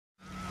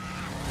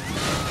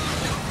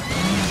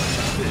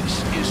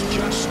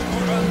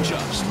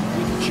Unjust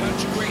with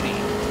Judge Grady.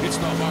 It's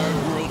the hard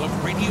world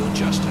of radio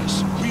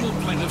justice. Real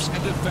plaintiffs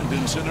and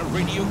defendants in a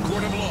radio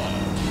court of law.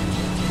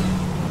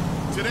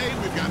 Today,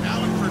 we've got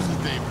Allen versus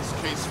Davis,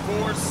 case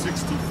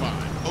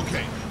 465.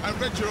 Okay, I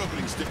read your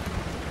opening statement.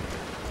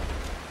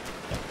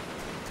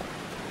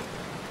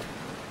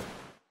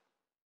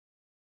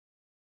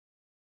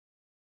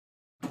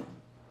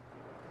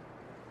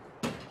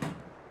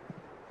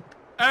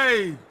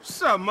 Hey,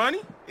 what's up,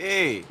 money?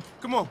 Hey.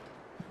 Come on.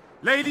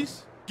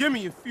 Ladies, give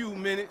me a few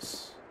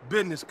minutes.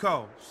 Business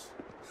calls.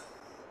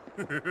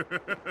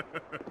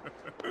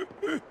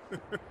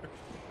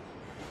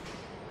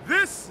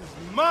 This is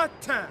my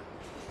town.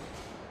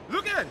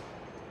 Look at it.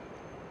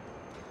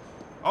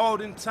 All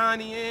them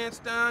tiny ants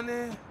down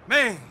there.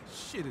 Man,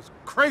 shit is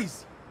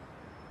crazy.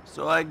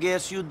 So I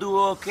guess you do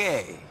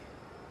okay.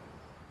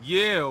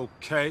 Yeah,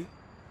 okay.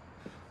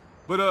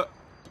 But,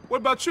 what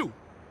about you?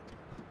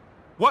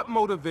 What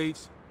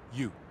motivates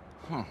you?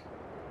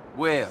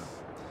 Well,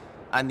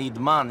 I need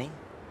money.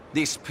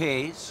 This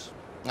pays.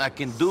 I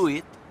can do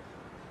it.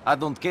 I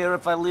don't care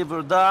if I live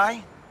or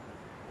die.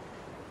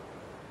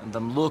 And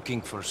I'm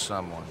looking for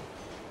someone.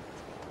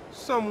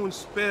 Someone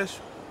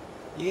special?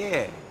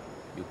 Yeah,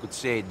 you could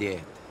say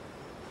that.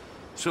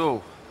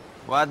 So,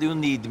 why do you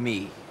need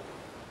me?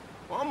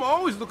 Well, I'm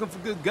always looking for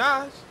good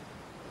guys.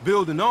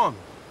 Build an army.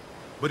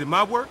 But in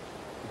my work,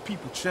 the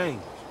people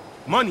change.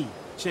 Money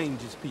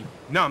changes people,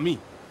 not me.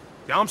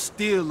 I'm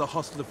still a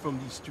hustler from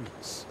these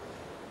streets.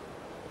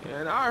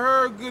 And I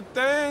heard good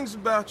things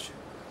about you.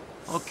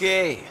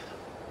 Okay,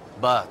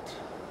 but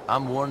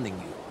I'm warning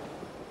you.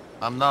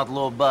 I'm not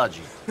low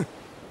budget.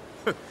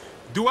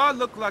 Do I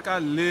look like I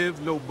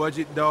live low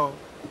budget, dog?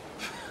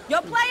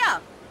 Yo,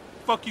 player!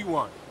 Fuck you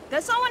want?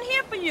 There's someone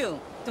here for you.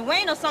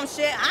 Dwayne or some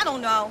shit, I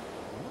don't know.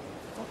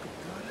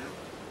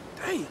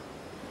 Damn.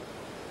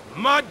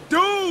 My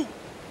dude!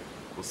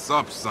 What's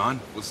up, son?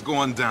 What's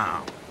going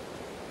down?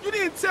 You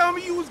didn't tell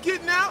me you was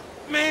getting out?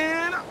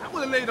 Man, I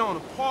would've laid on a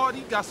party,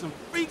 got some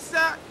freaks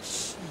out.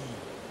 Shit.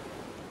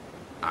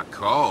 I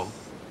called.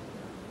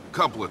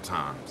 Couple of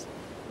times.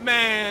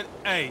 Man,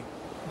 hey,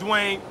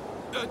 Dwayne,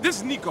 this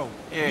is Nico.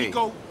 Hey.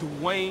 Nico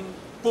Dwayne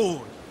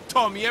Ford.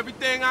 Taught me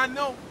everything I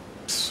know.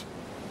 Psst,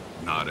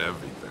 not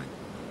everything.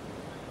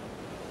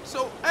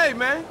 So, hey,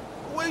 man,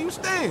 where you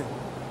staying?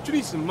 You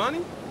need some money?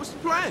 What's the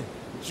plan?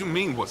 What you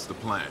mean, what's the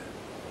plan?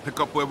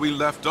 Pick up where we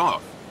left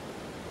off.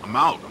 I'm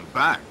out, I'm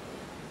back.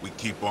 We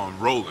keep on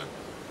rolling.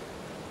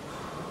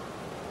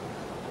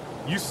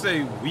 You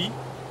say we?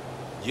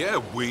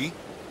 Yeah, we.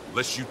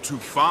 Unless you too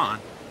fine.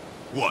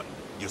 What,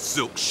 your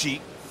silk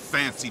chic,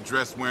 fancy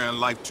dress wearing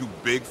life too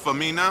big for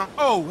me now?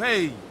 Oh,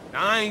 hey,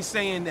 I ain't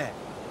saying that.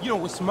 You know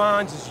what's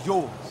mine is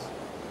yours.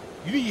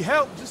 You need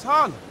help, just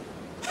holler.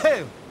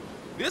 Hell,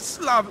 this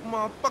Slavic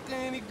motherfucker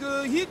ain't any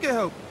good, he can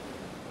help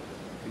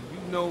you.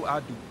 You know I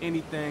do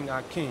anything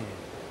I can.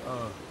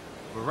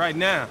 But right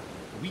now,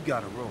 we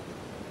gotta roll.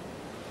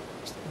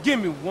 Just give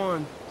me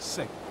 1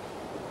 second.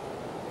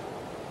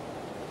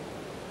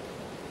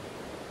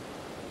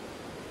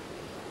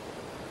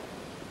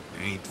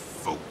 Ain't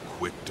folk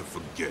quick to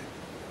forget.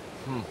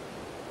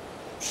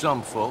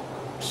 Some folk.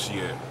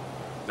 Yeah,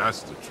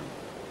 that's the truth.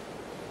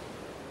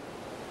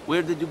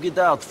 Where did you get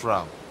out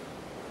from?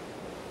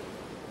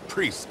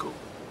 Preschool.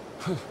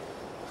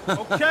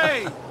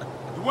 Okay,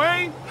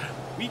 Dwayne,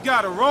 we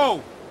gotta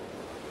roll.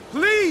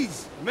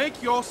 Please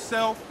make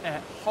yourself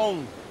at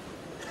home.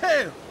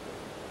 Hell,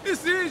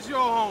 this is your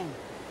home.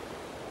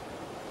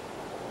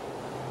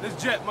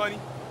 Let's jet, money.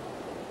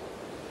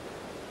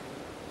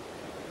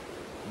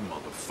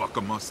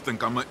 Motherfucker must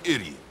think I'm an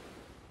idiot.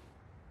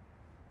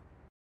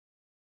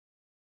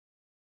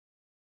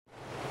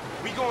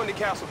 We going to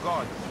Castle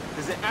Gardens.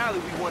 There's an alley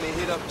we want to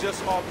hit up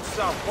just off the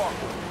South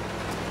Parkway.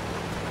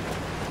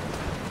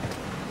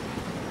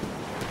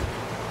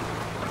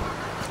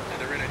 And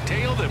they're in a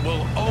tale that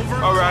will over.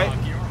 All right.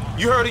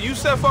 You heard of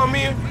Yusef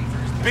Amir?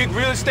 Big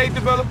real estate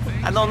developer?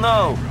 I don't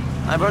know.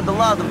 I've heard a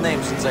lot of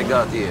names since I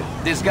got here.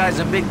 This guy's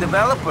a big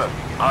developer.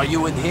 Are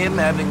you and him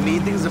having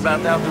meetings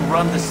about how to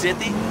run the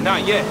city?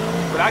 Not yet,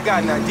 but I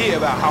got an idea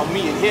about how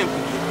me and him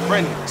can get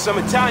friendly. Some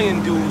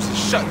Italian dudes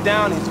shut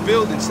down his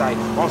building site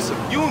on some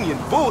union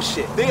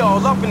bullshit. They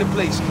all up in the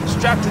place,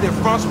 strapped to their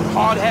fronts with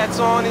hard hats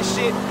on and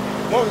shit.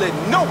 Won't let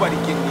nobody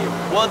get near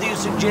them. What are you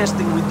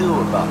suggesting we do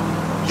about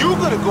it? You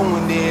gonna go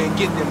in there and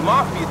get the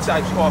mafia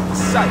types off the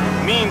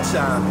site.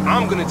 Meantime,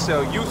 I'm gonna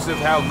tell Yusuf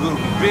how good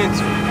we've been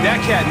to.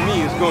 That cat and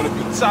me is gonna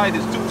be tight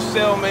as 2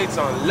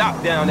 cellmates on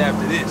lockdown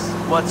after this.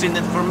 What's in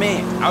it for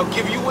me? I'll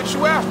give you what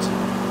you after.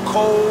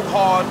 Cold,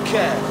 hard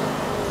cash.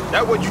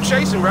 That what you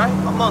chasing, right?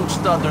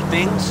 Amongst other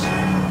things.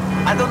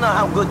 I don't know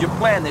how good your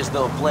plan is,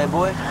 though,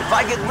 Playboy. If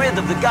I get rid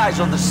of the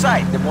guys on the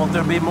site, then won't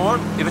there be more?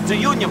 If it's a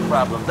union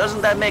problem,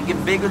 doesn't that make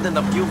it bigger than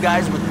a few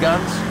guys with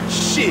guns?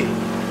 Shit.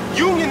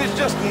 Union is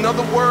just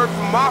another word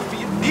for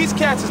mafia. These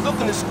cats is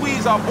looking to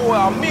squeeze our boy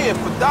Amir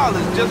for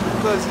dollars just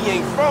because he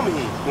ain't from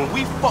here. When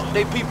we fuck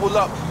their people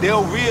up,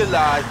 they'll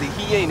realize that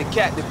he ain't a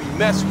cat to be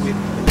messed with,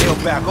 and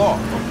they'll back off.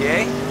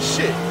 Okay?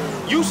 Shit.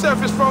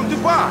 Yusef is from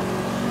Dubai.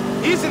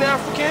 He's an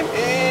African,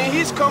 and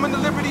he's coming to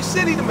Liberty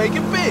City to make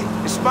it big.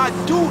 It's my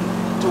duty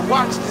to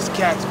watch this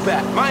cat's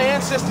back. My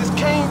ancestors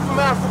came from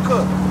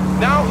Africa.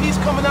 Now he's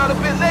coming out a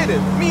bit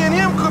later. Me and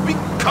him could be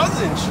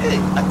cousins, shit.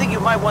 I think you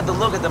might want to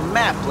look at the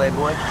map,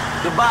 Playboy.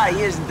 Dubai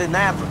isn't in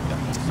Africa.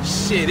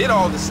 Shit, it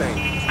all the same.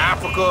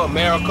 Africa,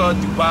 America,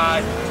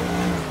 Dubai.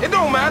 It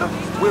don't matter.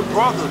 We're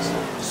brothers.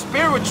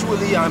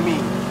 Spiritually, I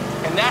mean.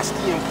 And that's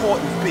the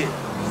important bit.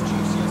 These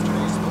chiefs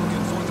yesterday spoke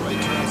in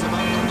forthright terms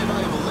about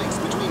undeniable links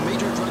between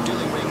major drug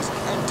dealing rings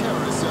and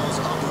terrorist cells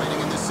operating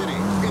in the city.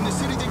 In the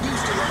city that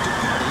used to love to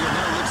party and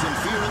now lives in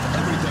fear of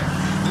everything.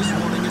 This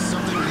warning is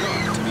something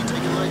not to be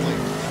taken lightly.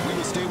 We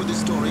will stay with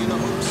this story in the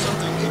hope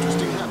something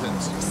interesting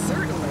happens.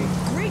 Certainly.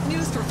 Great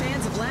news for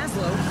fans of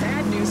Laszlo,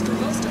 bad news for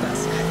most of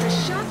us. The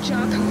shock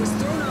jock who was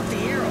thrown off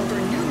the air over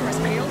numerous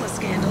payola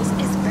scandals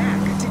is back.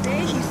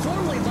 Today he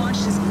formally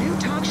launched his new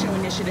talk show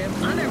initiative,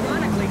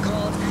 unironically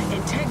called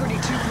Integrity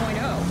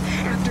 2.0.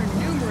 After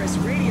numerous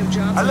radio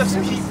jobs... I left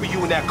some heat for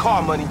you in that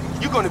car, money.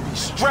 You're gonna be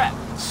strapped.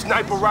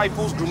 Sniper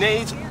rifles,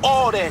 grenades,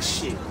 all that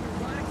shit.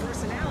 Erotic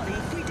personality,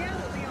 we doubt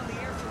he'll be on the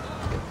air for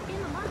long.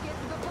 In the market,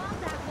 the Boss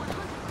Act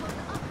 100 close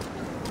up.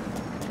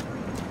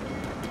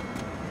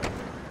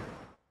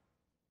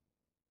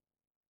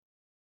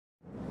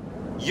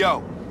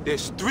 Yo,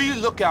 there's 3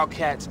 lookout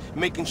cats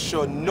making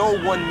sure no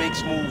one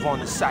makes move on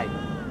the site.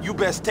 You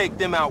best take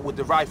them out with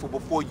the rifle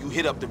before you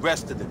hit up the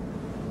rest of them.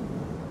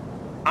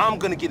 I'm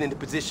gonna get in the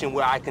position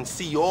where I can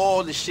see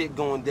all the shit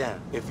going down.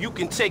 If you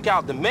can take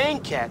out the main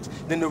cats,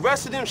 then the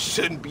rest of them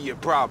shouldn't be a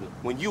problem.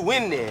 When you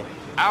in there,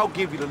 I'll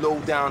give you the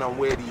lowdown on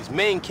where these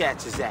main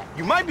cats is at.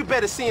 You might be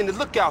better seeing the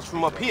lookouts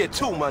from up here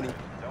too, money.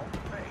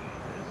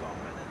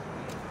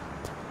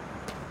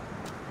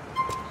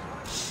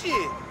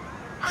 Shit,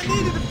 I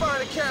needed to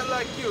find a cat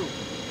like you.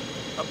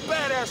 A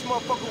badass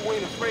motherfucker who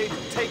ain't afraid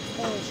to take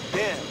fools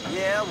down.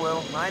 Yeah,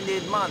 well, I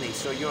need money,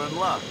 so you're in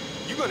luck.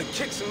 You're gonna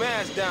kick some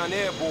ass down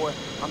there, boy.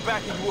 I'm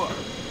backing you up.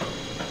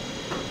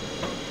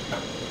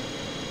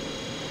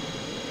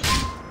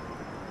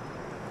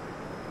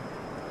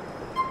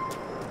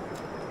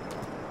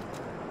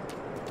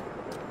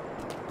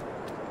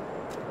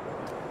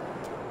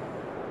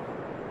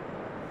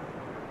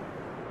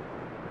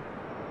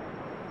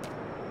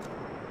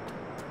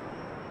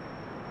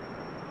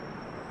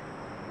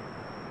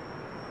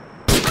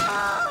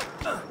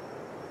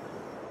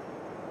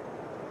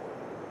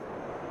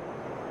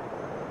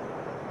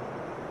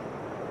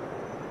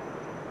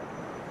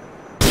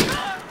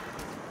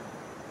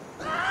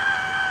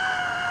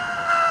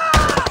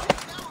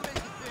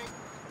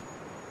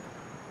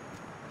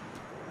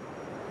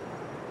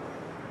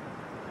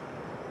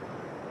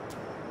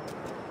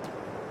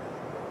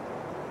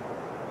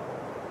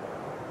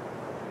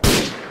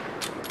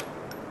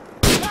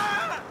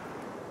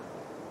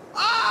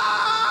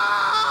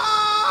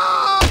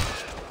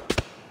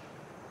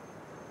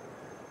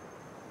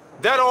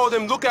 That all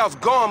them lookouts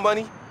gone,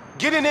 money.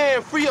 Get in there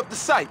and free up the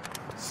site.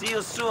 See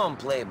you soon,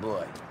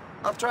 Playboy.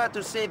 I'll try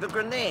to save a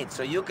grenade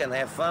so you can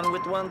have fun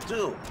with one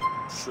too.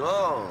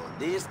 So,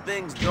 these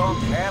things don't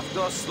have to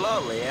go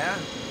slowly, eh?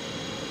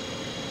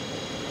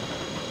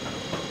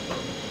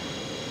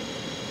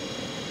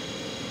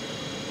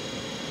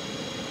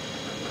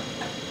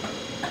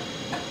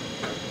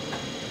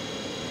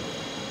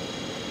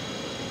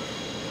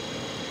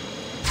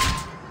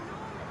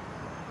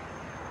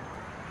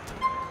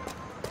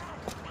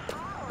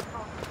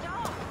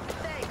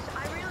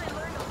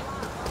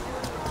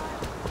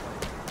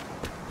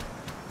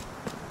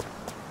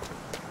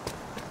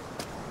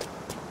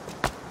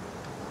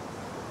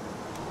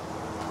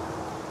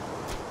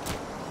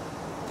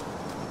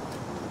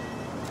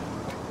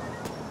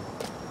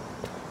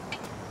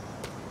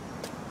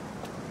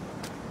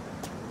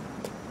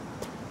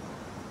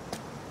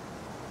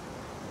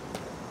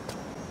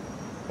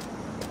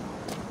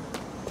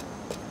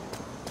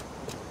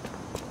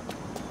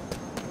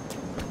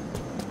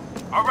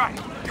 All right,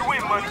 you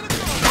in, money.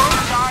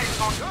 First guy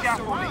is on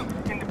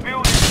scaffolding in the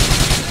building.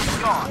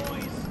 Gone.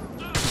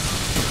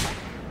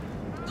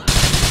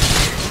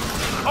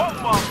 Oh,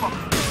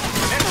 motherfucker.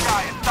 Next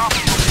guy is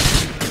stopping.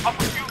 Up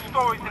a few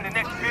stories in the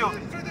next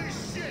building.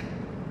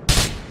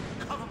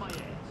 Cover my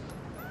ass.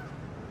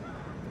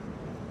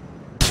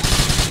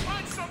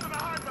 Find something to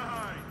hide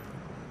behind.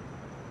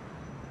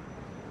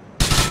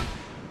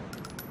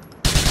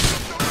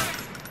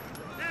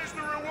 Here's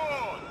the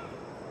reward.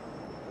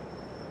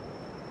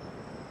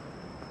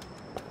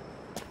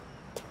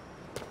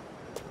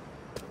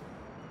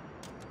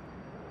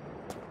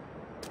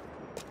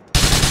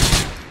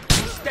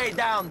 Stay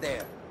down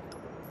there.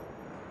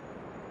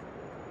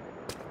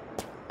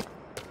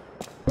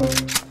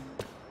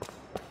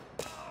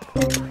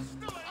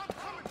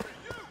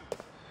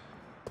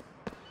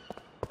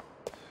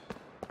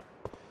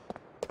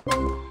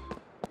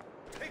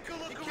 Take a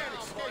look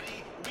around, buddy.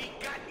 We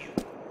got you.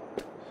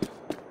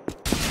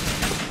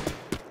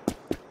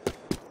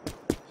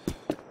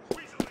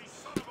 Weaselly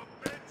son of a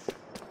bitch.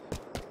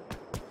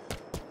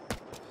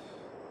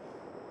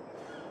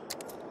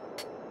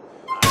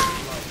 I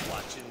love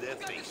watching their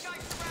faces.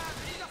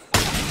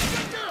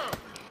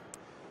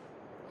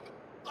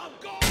 I'm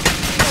going!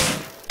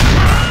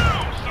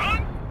 Oh, son!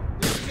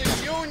 This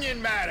is a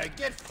union matter.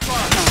 Get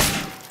fucked!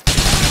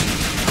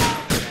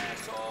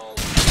 Asshole!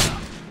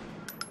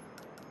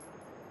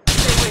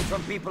 Stay away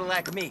from people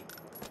like me.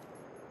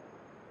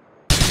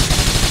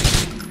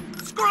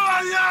 Screw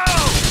you!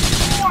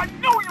 Oh, I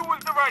knew you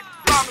was the right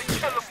zombie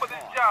killer for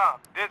this job.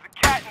 There's a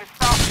cat in the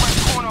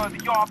southwest corner of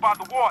the yard by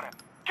the water.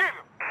 Get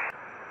him!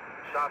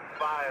 Shots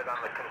fired on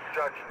the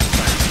construction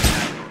site in the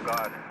National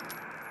Guard.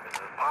 This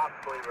is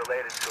possibly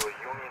related to a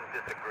union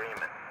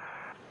disagreement.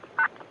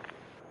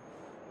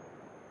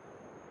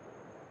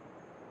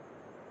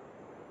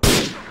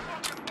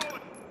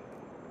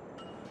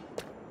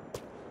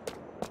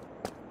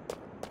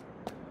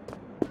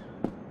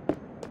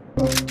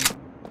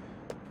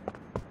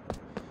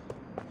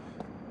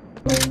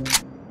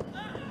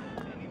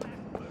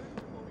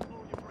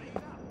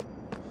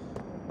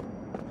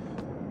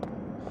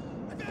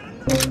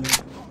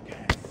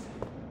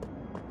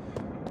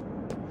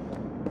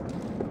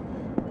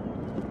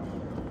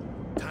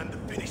 Time to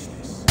finish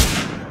this.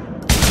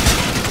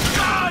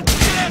 God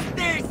damn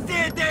this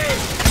city!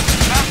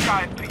 That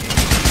guy's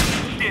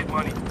picking shit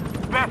money.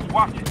 Best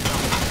watch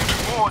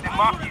yourself. More than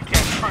mafia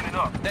cats turning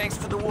up. Thanks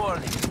for the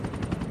warning.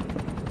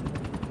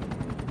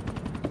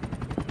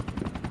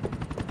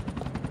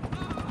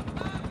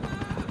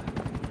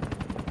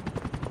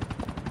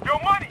 Yo,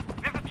 Money,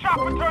 there's a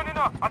chopper turning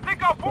up. I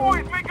think our boy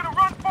is making a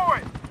run for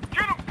it.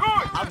 Get him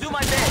good. I'll do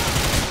my best.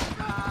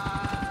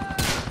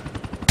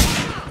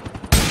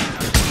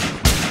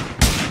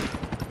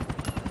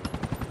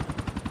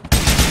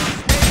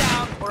 Stay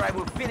down or I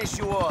will finish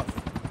you off.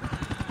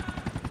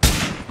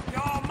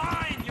 You're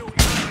mine, you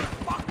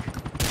fuck.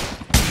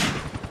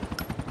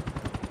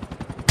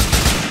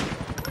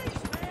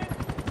 Please, man.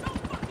 No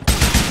fucking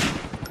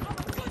I'm a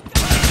good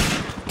guy.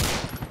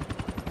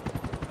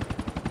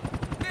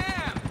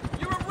 Damn,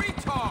 you're a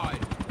retard.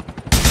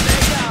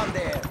 Stay down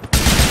there.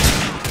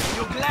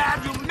 You glad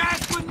you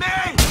messed with me?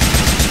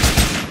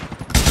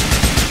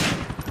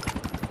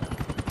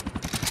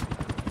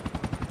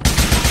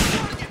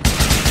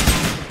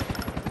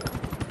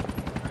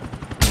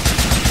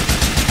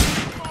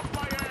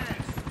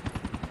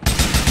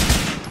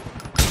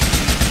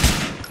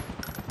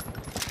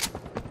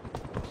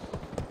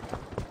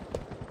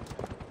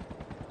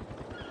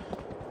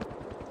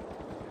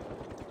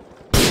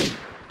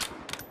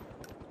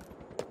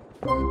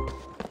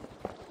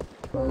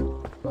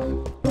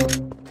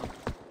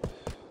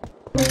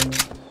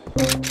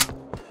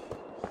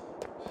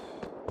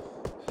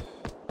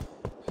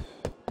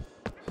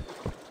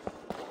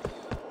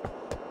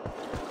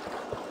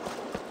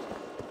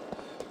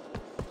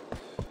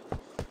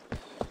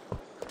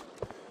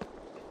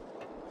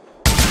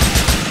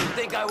 You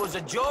think I was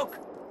a joke?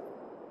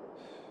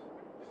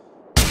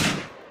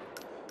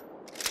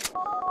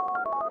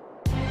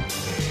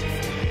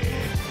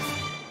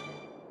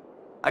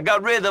 I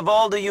got rid of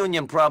all the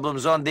union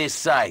problems on this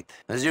site.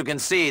 As you can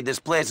see, this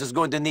place is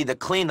going to need a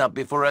cleanup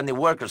before any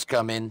workers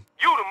come in.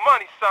 You the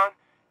money, son.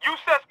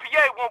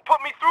 USPA won't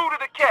put me through to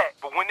the cat,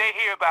 but when they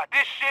hear about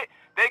this shit,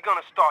 they're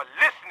gonna start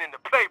listening to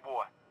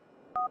Playboy.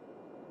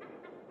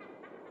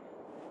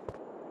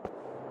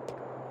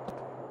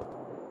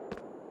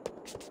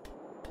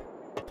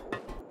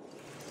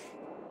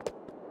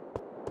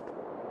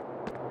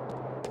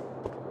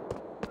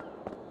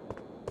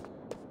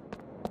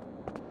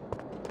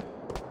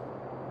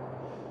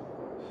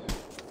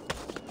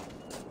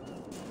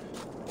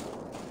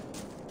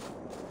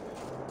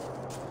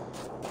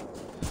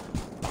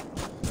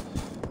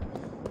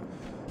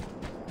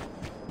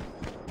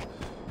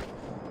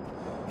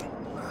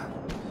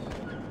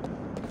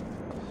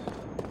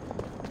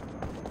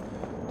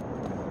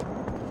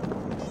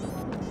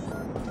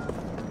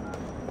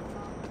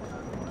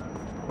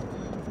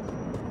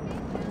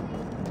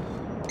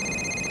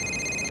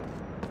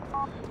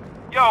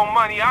 Yo,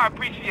 Money, I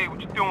appreciate what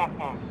you're doing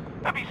for me.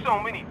 There be so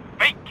many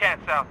fake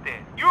cats out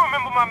there. You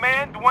remember my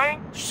man,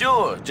 Dwayne?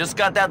 Sure, just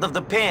got out of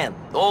the pen.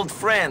 Old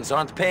friends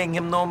aren't paying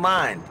him no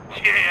mind.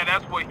 Yeah,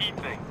 that's what he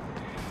thinks.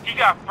 He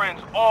got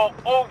friends all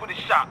over the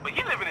shop, but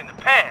he living in the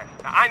past.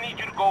 Now, I need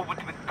you to go over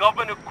to the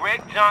Governor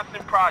Greg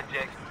Johnson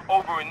projects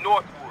over in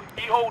Northwood.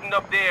 He holding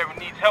up there and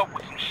needs help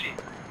with some shit.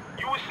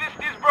 You assist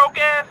this broke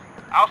ass,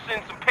 I'll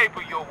send some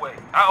paper your way.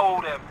 I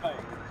owe that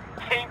fool.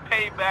 Can't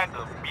pay back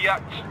a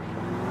biatch.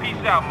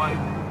 Peace out, Mike.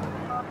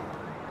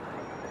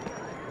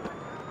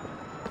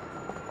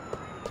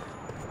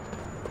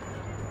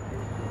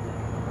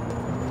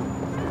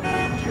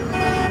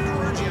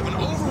 George, you have an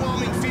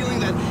overwhelming feeling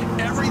that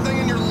everything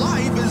in your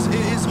life is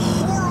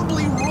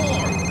horribly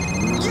wrong.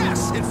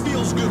 Yes, it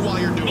feels good while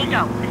you're doing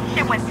Nico, this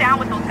shit went down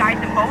with those guys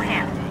in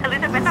Bohan.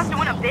 Elizabeth's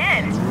doing a bid.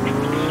 I think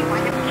she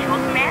might have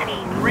killed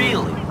Manny.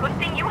 Really? Good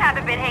thing you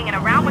haven't been hanging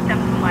around with them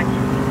too much.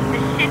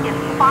 This shit is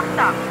fucked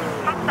up.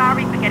 I'm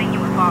sorry for getting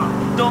you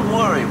involved. Don't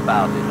worry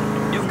about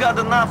it. You've got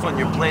enough on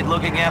your plate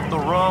looking after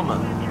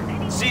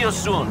Roman. See you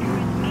soon.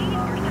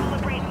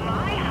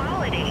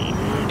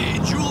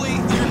 Julie,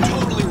 you're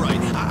totally right.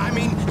 I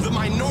mean, the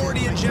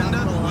minority agenda,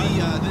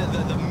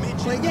 the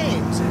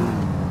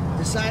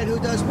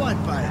does what,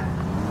 bud?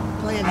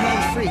 Playing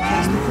hands-free,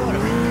 catch the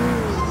quarterback.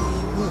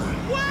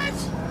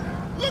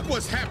 What? Look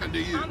what's happened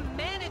to you. I'm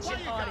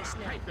managing all this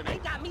now. They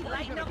got me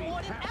lighting up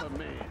more than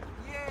ever.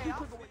 Yeah.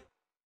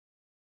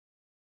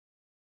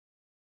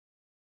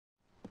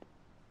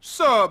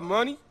 Sup,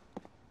 money?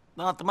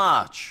 Not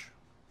much.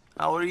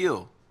 How are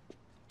you?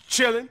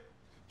 Chillin'.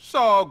 It's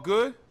all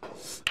good.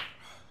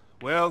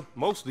 Well,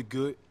 mostly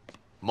good.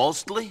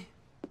 Mostly?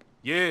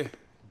 Yeah,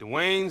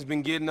 Dwayne's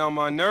been getting on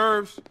my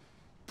nerves.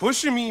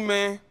 Pushing me,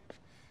 man.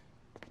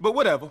 But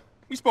whatever.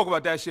 We spoke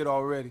about that shit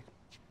already.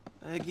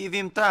 Give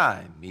him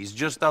time. He's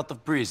just out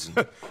of prison.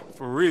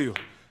 For real.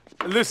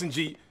 Listen,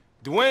 G,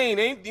 Dwayne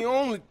ain't the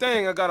only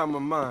thing I got on my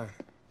mind.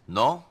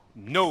 No?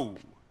 No.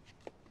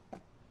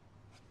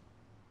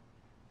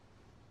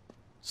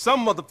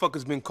 Some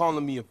motherfuckers been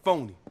calling me a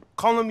phony,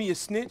 calling me a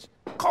snitch,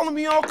 calling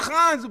me all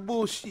kinds of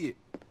bullshit.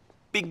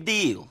 Big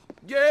deal.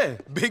 Yeah,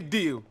 big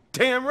deal.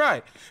 Damn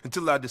right.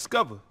 Until I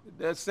discover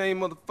that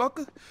same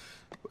motherfucker,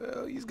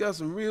 well, he's got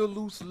some real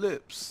loose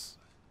lips.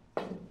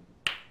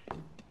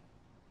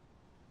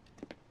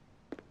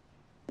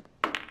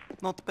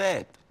 Not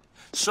bad.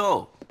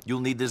 So, you'll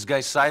need this guy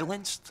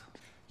silenced?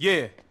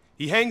 Yeah,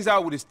 he hangs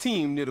out with his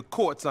team near the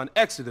courts on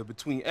Exeter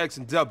between X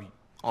and W.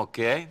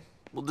 Okay.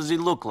 What does he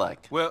look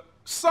like? Well,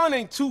 son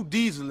ain't too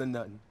diesel or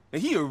nothing.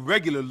 And he a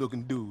regular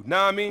looking dude,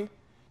 know what I mean?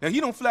 Now, he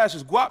don't flash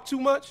his guap too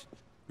much,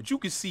 but you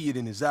can see it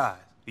in his eyes.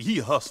 He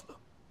a hustler.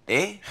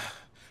 Eh?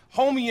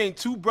 Homie ain't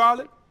too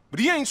brolic, but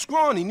he ain't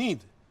scrawny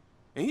neither.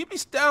 And he be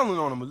styling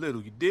on him a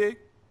little, you dig?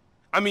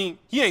 I mean,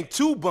 he ain't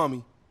too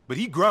bummy, but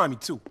he grimy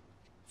too.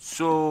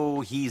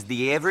 So, he's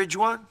the average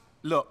one?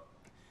 Look,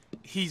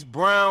 he's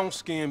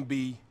brown-skinned,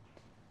 B.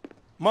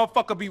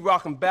 Motherfucker be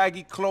rocking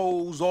baggy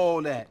clothes,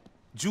 all that.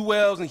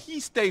 Jewels, and he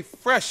stay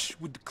fresh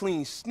with the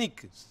clean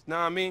sneakers, know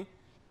what I mean?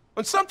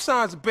 And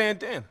sometimes a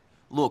bandana.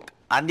 Look,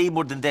 I need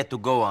more than that to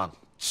go on.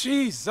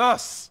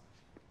 Jesus!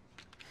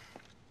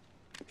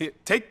 Here,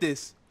 take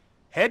this,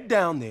 head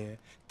down there,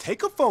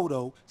 take a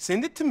photo,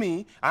 send it to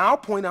me, and I'll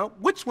point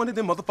out which one of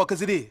them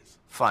motherfuckers it is.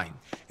 Fine.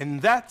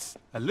 And that's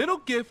a little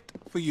gift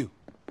for you.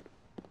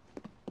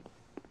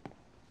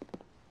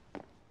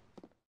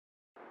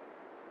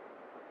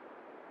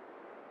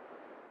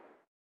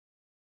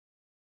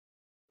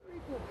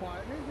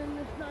 Partners, and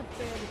it's not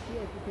fair to see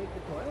if you take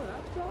the toilet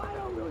up, so I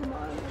don't really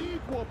mind.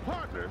 Equal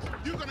partners?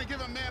 You're gonna give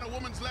a man a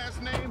woman's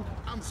last name?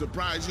 I'm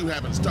surprised you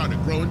haven't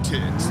started growing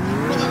tits. For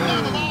the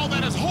love of all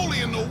that is holy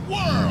in the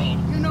world!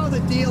 You know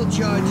the deal,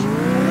 Judge.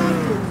 We're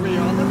not to agree,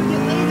 I'll never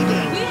get laid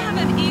again. We have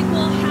an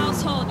equal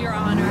household, Your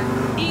Honor.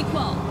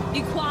 Equal.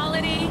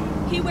 Equality.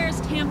 He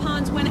wears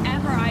tampons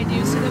whenever I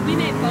do so that we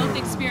may both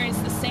experience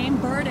the same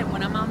burden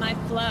when I'm on my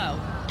flow.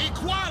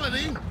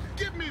 Equality?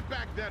 Give me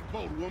back that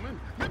boat, woman.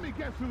 Let me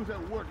guess who's at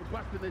work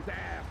busting his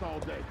ass all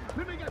day.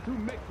 Let me guess who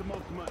makes the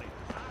most money.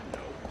 I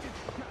know. It's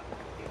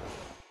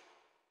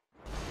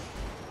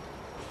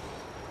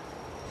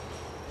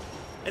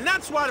And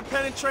that's why the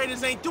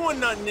penetrators ain't doing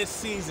nothing this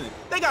season.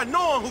 They got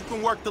no one who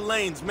can work the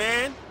lanes,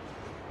 man.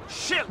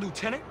 Shit,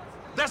 Lieutenant.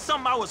 That's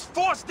something I was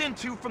forced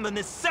into from the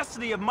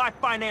necessity of my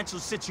financial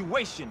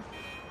situation.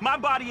 My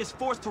body is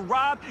forced to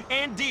rob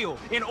and deal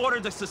in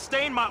order to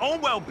sustain my own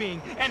well-being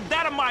and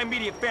that of my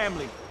immediate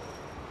family.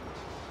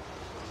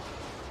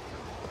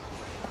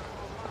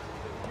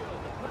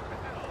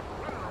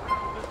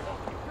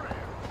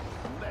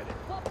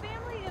 Well,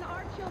 family and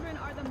our children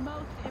are the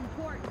most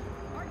important.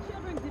 Our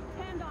children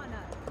depend on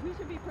us. We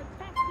should be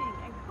protecting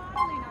and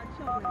coddling our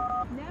children,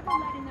 never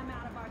letting them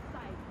out of our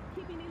sight,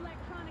 keeping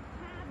electronic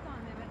tabs on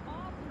them at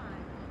all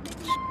times,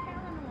 making them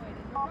paranoid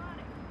and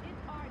neurotic.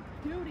 It's our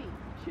duty.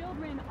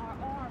 Children are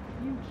our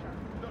future.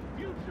 The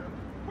future?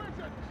 Where's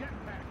your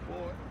jetpack,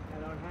 boy? I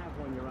don't have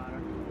one, Your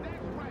Honor.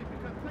 That's right,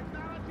 because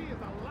technology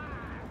is a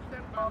lie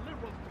sent by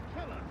liberals to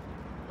kill us.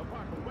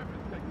 Apart from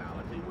weapons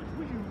technology, which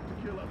we use to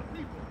kill other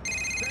people.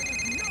 There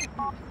is no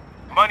future.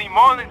 Money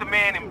Marlin's the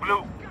man in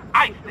blue.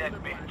 Ice that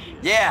bitch.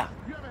 Yeah.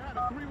 You ever had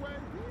a three-way?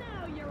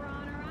 No, Your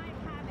Honor, I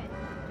haven't.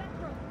 That's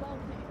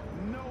revolting.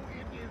 No,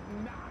 it is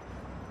not.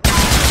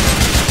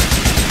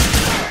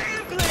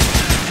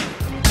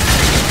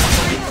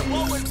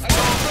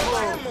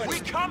 We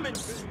coming!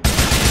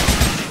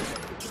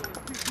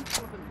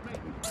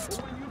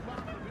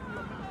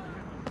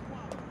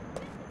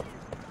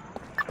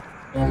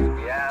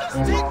 Yeah,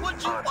 on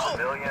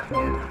civilian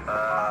in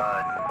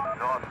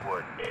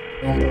Northwood.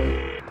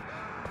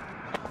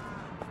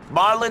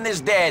 Marlin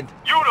is dead.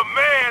 You the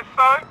man,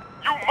 son.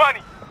 You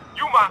money.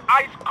 You my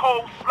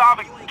ice-cold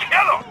Slavic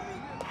killer.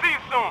 See you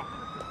soon.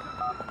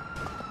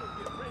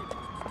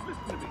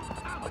 Listen to me.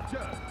 I'm a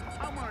judge.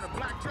 I'm wearing a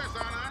black dress,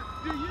 aren't I?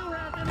 Do you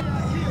have any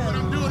idea what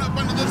I'm doing up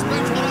under this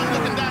bench while I'm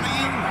looking down at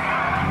you?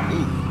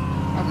 Ooh,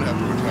 I'm gonna have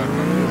to retire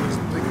my voice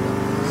and think about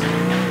this.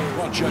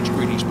 While Judge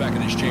Grady's back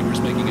in his chambers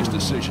making his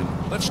decision,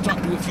 let's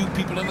talk to a few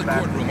people in the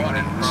courtroom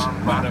audience.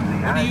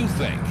 Madam, what do you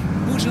think?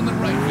 Who's in the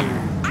right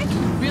here? I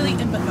can really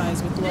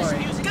empathize with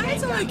Lori.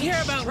 Guys only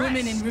care about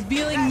women in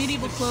revealing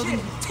medieval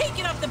clothing, take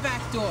it up the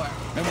back door.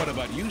 And what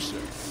about you, sir?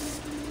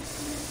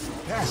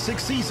 Past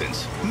 6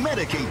 seasons.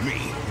 Medicate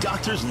me.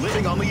 Doctors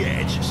living on the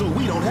edge, so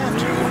we don't have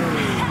to.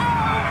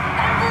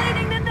 I'm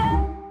bleeding to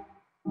death.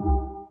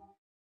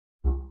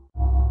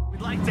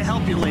 We'd like to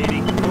help you,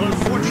 lady. But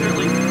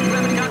unfortunately, you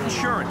haven't got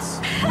insurance.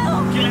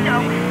 Help me, no.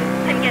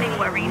 I'm getting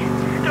worried.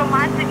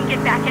 Roman didn't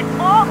get back at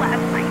all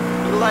last night.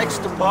 He likes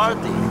to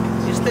party.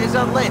 He stays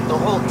out late the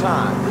whole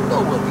time. You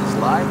know what he's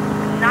like.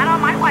 Not on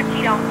my watch,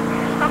 you don't.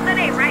 Something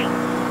ain't right.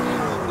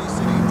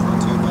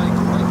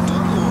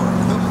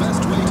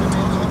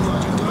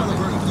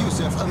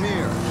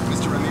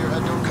 Mr. Amir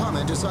had no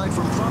comment aside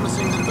from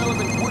promising the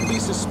development would be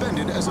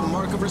suspended as a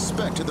mark of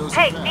respect to those.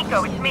 Hey,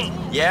 Nico, it's me.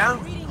 Yeah?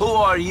 Who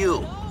are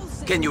you?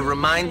 Can you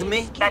remind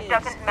me? That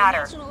doesn't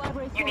matter.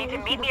 You need to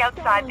meet me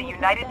outside the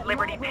United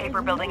Liberty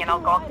Paper Building in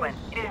Algonquin.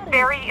 It is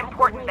very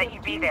important that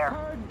you be there.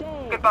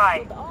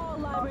 Goodbye. All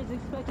libraries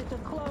expected to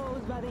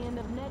close by the end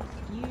of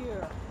next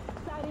year.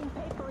 Citing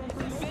paper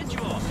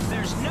Individual,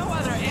 there's no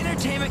other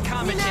entertainment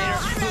commentator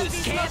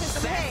who's can't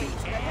say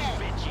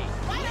and bitchy.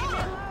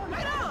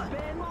 Right on!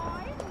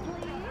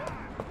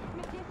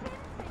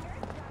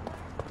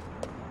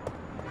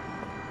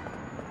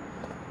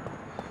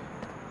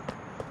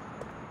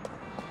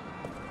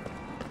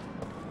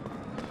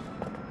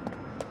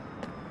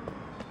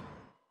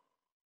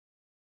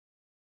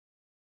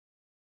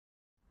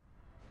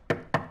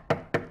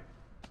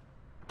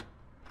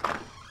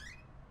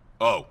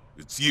 Oh,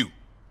 it's you.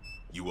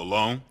 You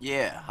alone?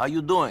 Yeah, how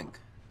you doing?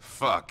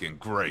 Fucking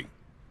great.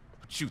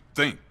 What you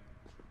think?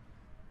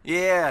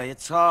 Yeah,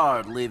 it's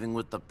hard living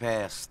with the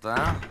past,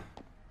 huh?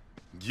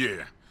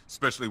 Yeah,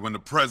 especially when the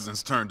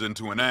president's turned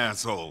into an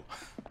asshole.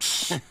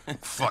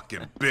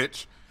 Fucking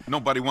bitch.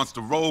 Nobody wants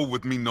to roll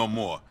with me no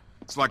more.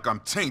 It's like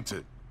I'm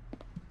tainted.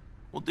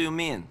 What do you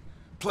mean?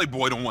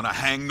 Playboy don't want to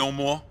hang no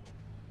more.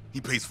 He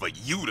pays for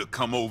you to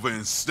come over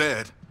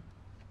instead.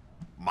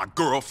 My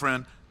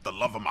girlfriend, the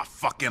love of my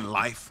fucking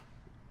life.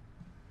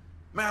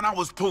 Man, I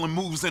was pulling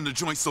moves in the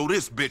joint so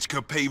this bitch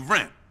could pay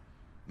rent.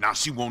 Now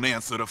she won't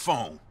answer the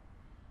phone.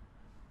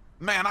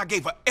 Man, I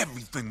gave her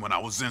everything when I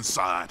was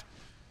inside.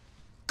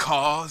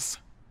 Cars,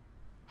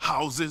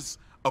 houses,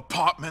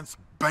 apartments,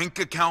 bank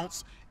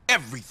accounts,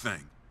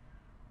 everything.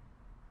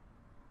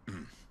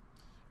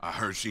 I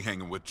heard she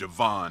hanging with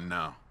Javon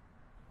now.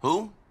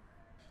 Who?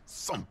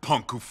 Some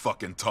punk who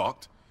fucking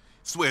talked.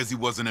 Swears he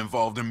wasn't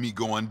involved in me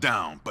going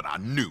down, but I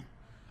knew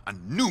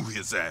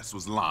his ass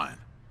was lying.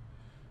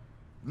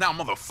 Now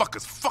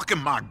motherfuckers fucking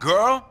my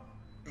girl?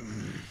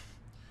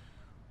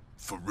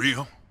 For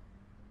real?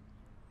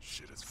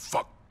 Shit is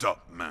fucked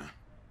up, man.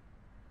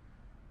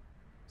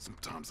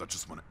 Sometimes I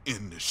just want to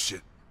end this shit.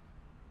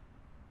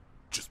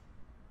 Just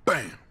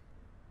bam.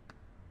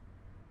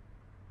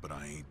 But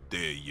I ain't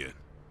there yet.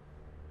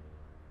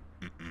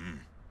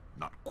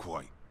 Not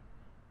quite.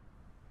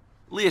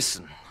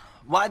 Listen,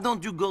 why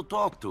don't you go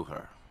talk to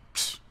her?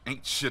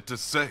 Ain't shit to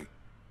say.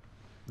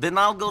 Then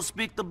I'll go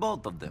speak to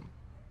both of them.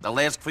 They'll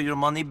ask for your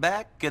money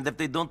back, and if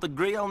they don't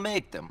agree, I'll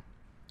make them.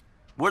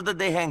 Where did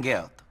they hang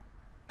out?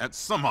 At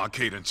some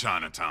arcade in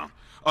Chinatown.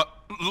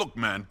 Look,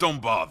 man,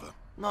 don't bother.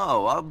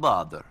 No, I'll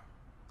bother.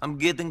 I'm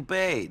getting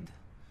paid.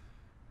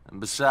 And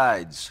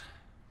besides,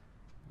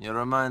 you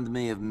remind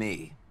me of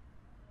me.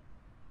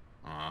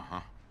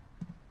 Uh-huh.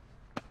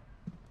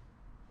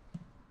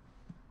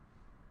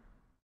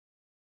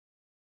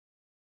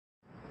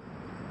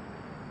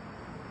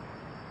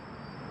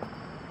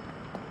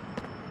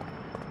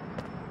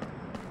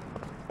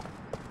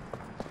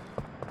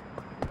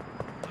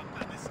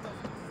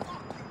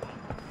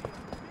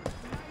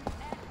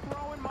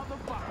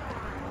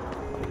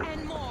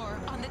 And more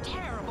on the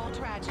terrible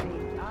tragedy.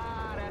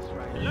 Ah, that's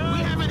right. We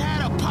haven't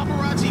had a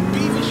paparazzi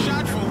beaver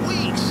shot for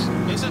weeks.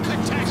 It's a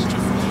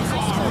catastrophe for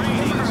our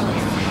ratings.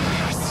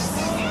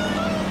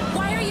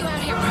 Why are you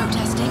out here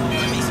protesting?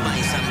 Let me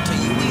explain something to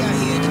you. We are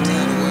here to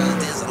tell the world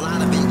there's a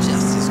lot of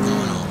injustice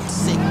going on.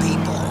 Sick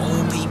people,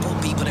 old people,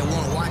 people that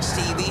want to watch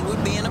TV.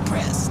 We're being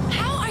oppressed.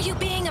 How are you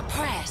being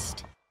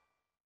oppressed?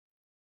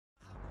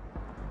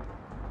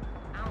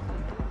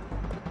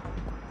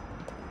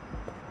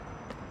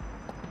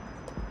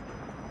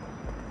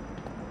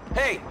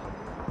 Hey,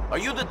 are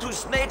you the two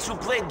snakes who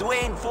played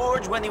Dwayne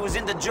Forge when he was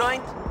in the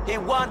joint? He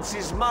wants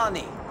his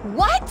money.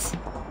 What?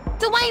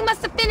 Dwayne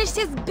must have finished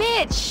his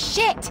bid.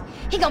 Shit.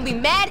 He gonna be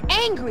mad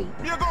angry.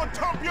 You're gonna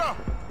top ya!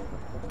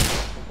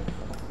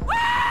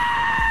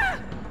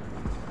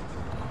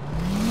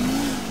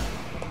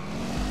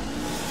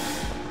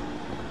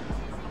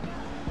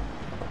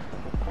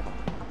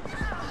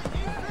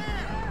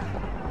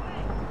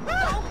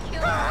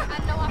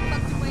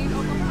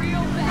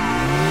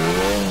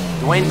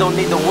 Dwayne don't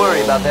need to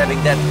worry about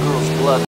having that girl's blood